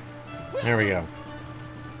 Alright. There we go.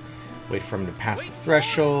 Wait for him to pass the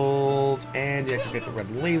threshold, and deactivate the red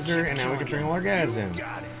laser, and now we can bring all our guys in.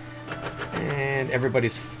 Got it. And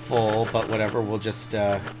everybody's full, but whatever, we'll just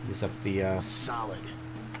use up the Solid.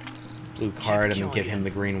 blue card and then give him the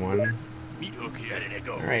green one. Meat hook here. Ready to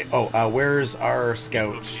go. Alright, oh, where's our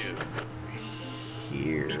scout?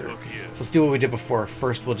 Here. So let's do what we did before.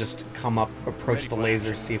 First, we'll just come up, approach the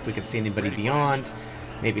laser, see if we can see anybody beyond.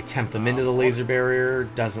 Maybe tempt them into the laser barrier.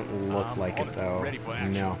 Doesn't look like it, though.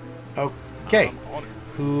 No. Okay.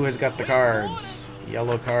 Who has got the cards?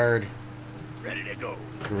 Yellow card. Ready to go.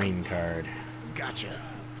 Green card. Gotcha.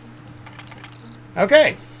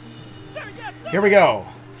 Okay. Here we go.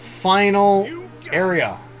 Final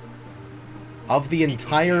area of the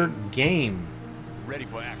entire game. Ready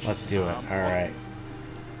for action. Let's do it. Alright.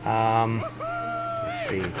 Let's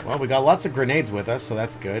see. Well, we got lots of grenades with us, so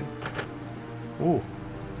that's good. Ooh.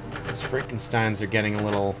 Those Frankensteins are getting a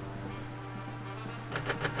little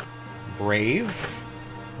brave.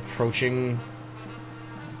 Approaching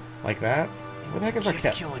like that. Where the heck is our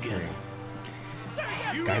kit? There we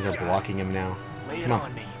go. Guys are blocking him now. Lay Come it on.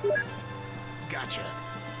 on me. Gotcha.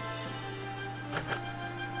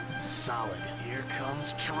 Solid. Here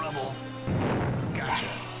comes trouble. Gotcha.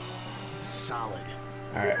 Solid.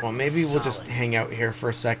 Alright, well maybe we'll just hang out here for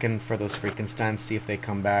a second for those Frankensteins, see if they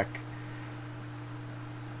come back.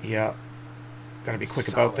 Yeah. Gotta be quick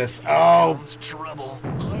about this. Oh!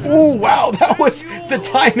 Oh, wow! That was... The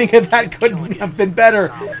timing of that couldn't have been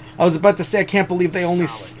better. I was about to say, I can't believe they only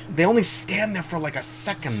stand there for like a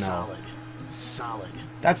second, though. Solid.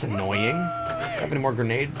 That's annoying. Have any more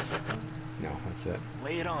grenades? No, that's it.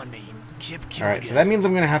 Lay it on me. Alright, so that means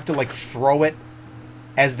I'm gonna have to, like, throw it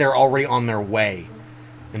as they're already on their way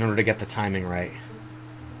in order to get the timing right.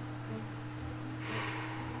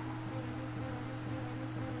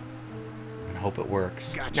 And hope it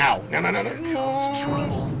works. Gotcha. Now! No, no, no, no, Comes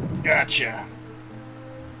trouble. no! Gotcha!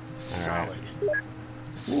 Solid.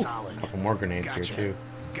 Ooh, Solid. a couple more grenades Gotcha. here, too.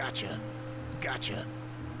 Gotcha. Gotcha.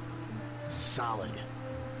 Solid.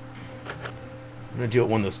 I'm gonna do it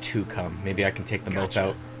when those 2 come. Maybe I can take them both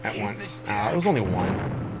out at once. It was only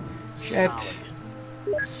 1. Shit.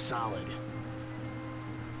 Solid.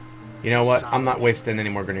 You know what? I'm not wasting any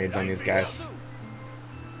more grenades on these guys.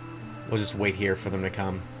 We'll just wait here for them to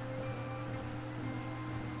come.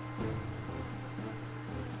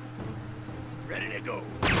 Ready to go.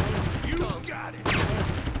 You got it.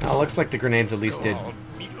 Well, it looks like the grenades at least did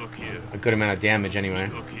Meat hook here. a good amount of damage anyway.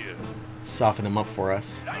 Meat hook here. Soften them up for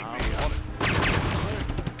us. Nightmare.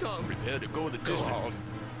 Prepare to go the distance.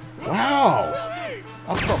 Wow!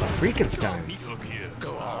 Up with all the Meat Frankensteins. hook here.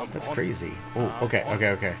 Go on. That's crazy. Oh, okay, okay,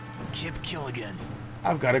 okay. Kip Killigan.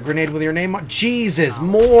 I've got a grenade with your name on. Jesus,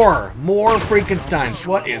 more! More Frankensteins.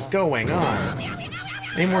 What is going on?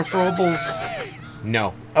 Any more throwables?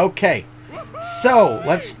 No. Okay. So,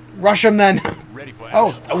 let's rush them then. Ready for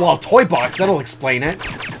Oh, action. well, toy box. That'll explain it.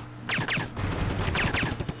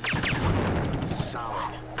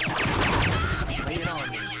 Solid. Lay it on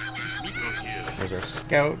me. Look here. There's our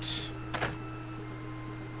scout.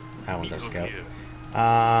 That one's our Look scout. here.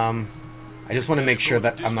 I just want to make sure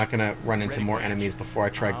that I'm not going to run into more enemies before I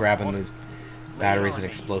try grabbing these batteries and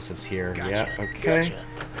explosives here. Yeah, okay.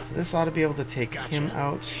 So this ought to be able to take him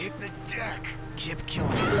out. Hit the deck. Keep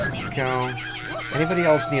killing. Go. Anybody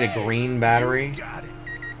else need a green battery? Got it.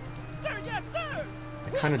 Sir, yes, sir. I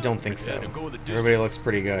kind of don't think so. Better go the distance. Everybody looks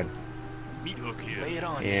pretty good. Meat hook here. Lay it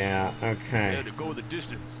on. Yeah, okay. Better go the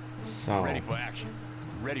distance. So, Ready for action.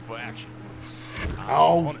 Ready for action.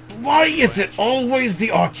 oh, why is it always the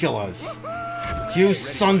Oculus? You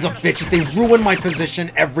sons of bitches, they ruin my position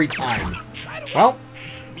every time. Well,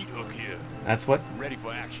 Meat hook here. that's what Ready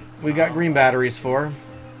for action. we got green batteries for.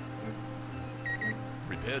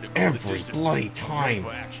 Prepare to go Every the distance. bloody Ready time.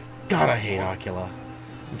 for action. God, I hate Ocula.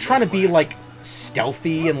 I'm trying to be, like,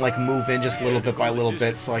 stealthy and, like, move in just little bit by little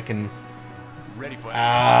bit so I can... Ready for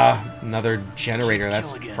action. Another generator.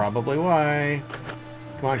 That's probably why.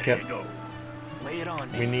 Come on, There Kip. you go. Lay it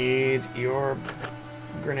on me. We need your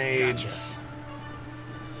grenades.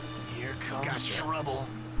 Here comes trouble.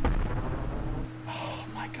 Oh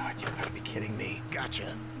my god, you've got to be kidding me.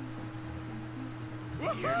 Gotcha.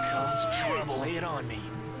 Here comes trouble. Lay it on me.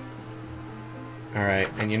 Alright,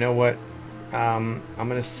 and you know what? I'm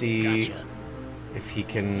gonna see Gotcha. if he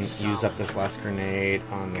can use up this last grenade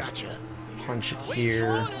on this Gotcha. punch it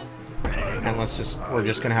here. And we're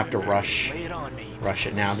just gonna have to rush Lay it on me.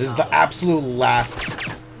 it now. This is the absolute last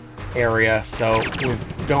area, so we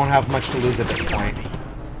don't have much to lose at this point.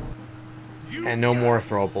 And no more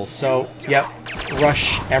throwables. So, yep,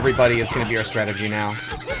 rush everybody is gonna be our strategy now.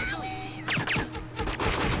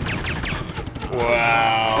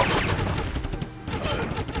 Wow.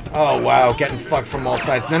 Oh, wow, getting fucked from all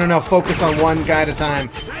sides. No, no, no, focus on one guy at a time.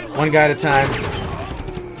 One guy at a time.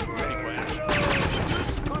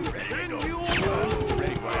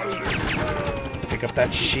 Pick up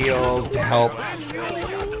that shield to help.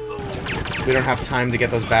 We don't have time to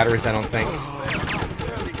get those batteries, I don't think.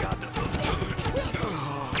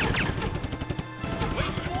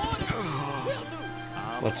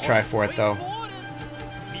 Let's try for it, though.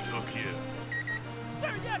 Meat hook here.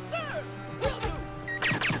 Sir, yes, sir. Will do.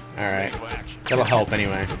 Alright. For action. That'll help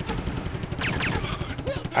anyway.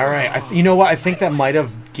 Alright, you know what? I think that might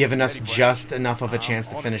have given us just enough of a chance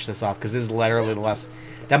to finish this off, because this is literally the last...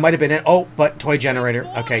 That might have been it. Oh, but toy generator.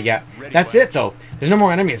 Okay, yeah. That's it, though. There's no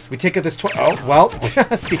more enemies. We take out this toy... Oh, well,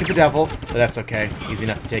 speak of the devil. But that's okay. Easy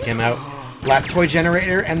enough to take him out. Last toy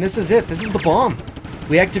generator, and this is it. This is the bomb.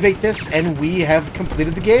 We activate this, and we have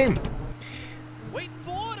completed the game. Wait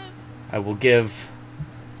for orders. I will give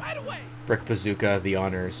Right away. Brick Bazooka the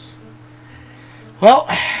honors. Well,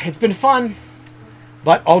 it's been fun,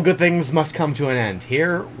 but all good things must come to an end.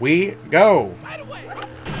 Here we go. Right away.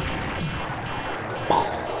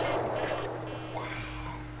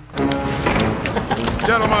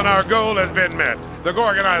 Gentlemen, our goal has been met. The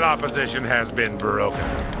Gorgonite opposition has been broken.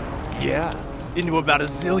 Yeah. Into about a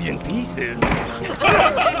zillion pieces.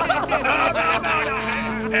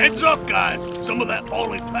 Heads up, guys. Some of that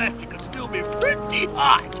falling plastic could still be pretty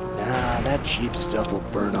hot. Nah, that cheap stuff will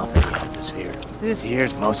burn off in the atmosphere. This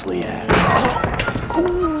here's mostly ash.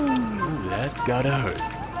 Ooh, that's gotta hurt.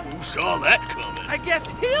 Who saw that coming? I guess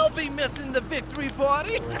he'll be missing the victory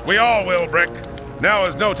party. We all will, Brick. Now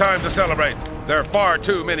is no time to celebrate. There are far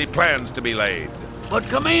too many plans to be laid. But,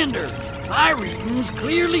 Commander, my readings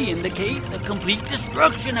clearly indicate the complete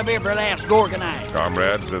destruction of every last Gorgonite.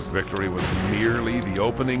 Comrades, this victory was merely the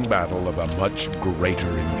opening battle of a much greater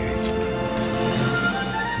engagement.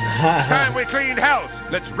 It's time we cleaned house.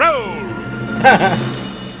 Let's roll.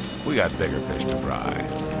 We got bigger fish to fry.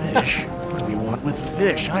 Fish? What do we want with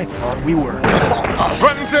fish? I thought we were...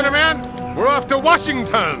 Front and center, man. We're off to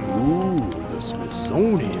Washington. Ooh, the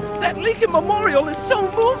Smithsonian. That Lincoln Memorial is so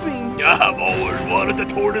moving. I've always wanted to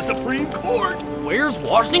tour the Supreme Court. Where's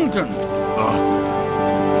Washington?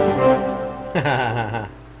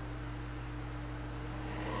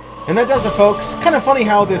 And that does it, folks. Kind of funny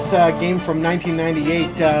how this game from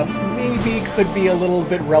 1998 maybe could be a little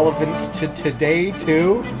bit relevant to today,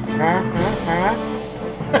 too.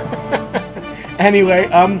 Anyway,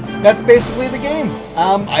 that's basically the game.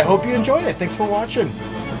 I hope you enjoyed it. Thanks for watching.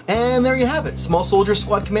 And there you have it, Small Soldier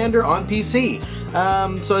Squad Commander on PC.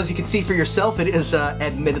 So as you can see for yourself, it is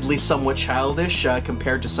admittedly somewhat childish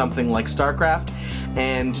compared to something like StarCraft.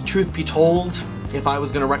 And truth be told, if I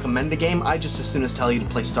was going to recommend a game, I'd just as soon as tell you to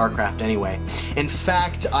play StarCraft anyway. In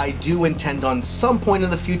fact, I do intend on some point in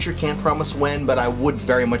the future, can't promise when, but I would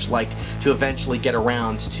very much like to eventually get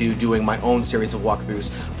around to doing my own series of walkthroughs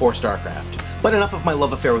for StarCraft. But enough of my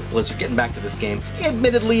love affair with Blizzard, getting back to this game.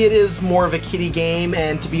 Admittedly, it is more of a kiddie game,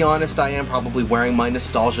 and to be honest, I am probably wearing my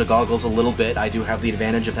nostalgia goggles a little bit. I do have the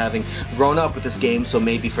advantage of having grown up with this game, so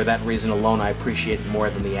maybe for that reason alone I appreciate it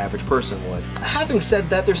more than the average person would. Having said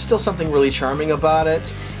that, there's still something really charming about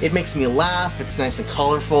it. It makes me laugh, it's nice and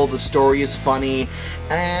colorful, the story is funny,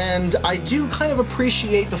 and I do kind of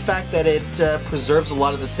appreciate the fact that it preserves a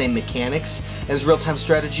lot of the same mechanics as real-time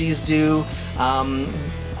strategies do,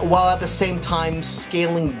 while at the same time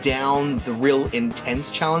scaling down the real intense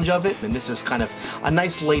challenge of it. And this is kind of a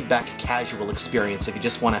nice laid-back casual experience if you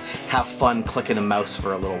just want to have fun clicking a mouse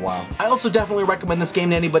for a little while. I also definitely recommend this game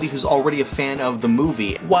to anybody who's already a fan of the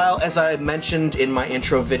movie. While, as I mentioned in my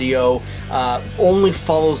intro video, only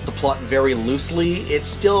follows the plot very loosely, it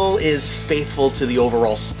still is faithful to the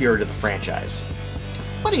overall spirit of the franchise.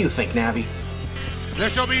 What do you think, Navi? There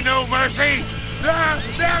shall be no mercy! That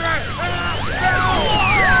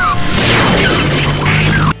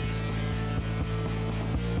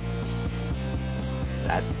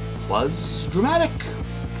was dramatic.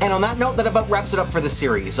 And on that note, that about wraps it up for the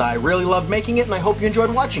series. I really loved making it, and I hope you enjoyed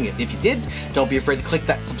watching it. If you did, don't be afraid to click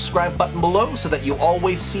that subscribe button below so that you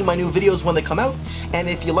always see my new videos when they come out. And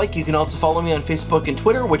if you like, you can also follow me on Facebook and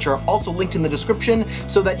Twitter, which are also linked in the description,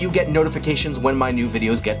 so that you get notifications when my new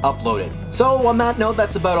videos get uploaded. So on that note,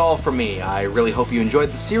 that's about all for me. I really hope you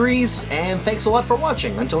enjoyed the series, and thanks a lot for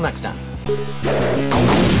watching. Until next time.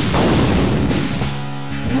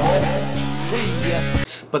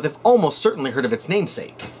 But they've almost certainly heard of its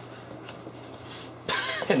namesake.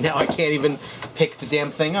 And now I can't even pick the damn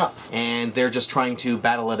thing up. And they're just trying to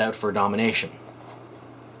battle it out for domination.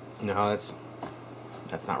 No, that's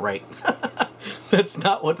not right. That's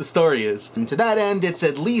not what the story is. And to that end, it's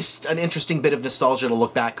at least an interesting bit of nostalgia to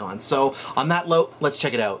look back on. So, on that note, let's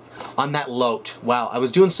check it out. On that note, wow, I was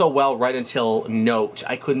doing so well right until note.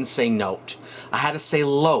 I couldn't say note. I had to say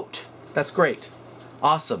lote. That's great.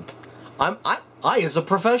 Awesome. I as a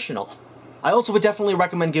professional. I also would definitely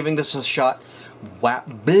recommend giving this a shot. Wow.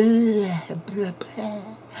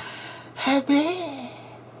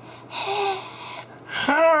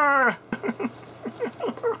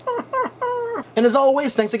 And as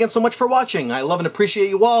always, thanks again so much for watching. I love and appreciate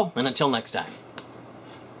you all, and until next time.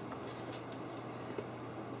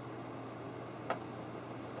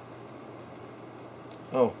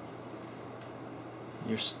 Oh.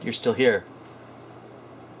 You're still here.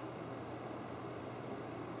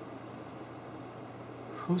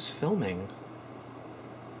 Who's filming?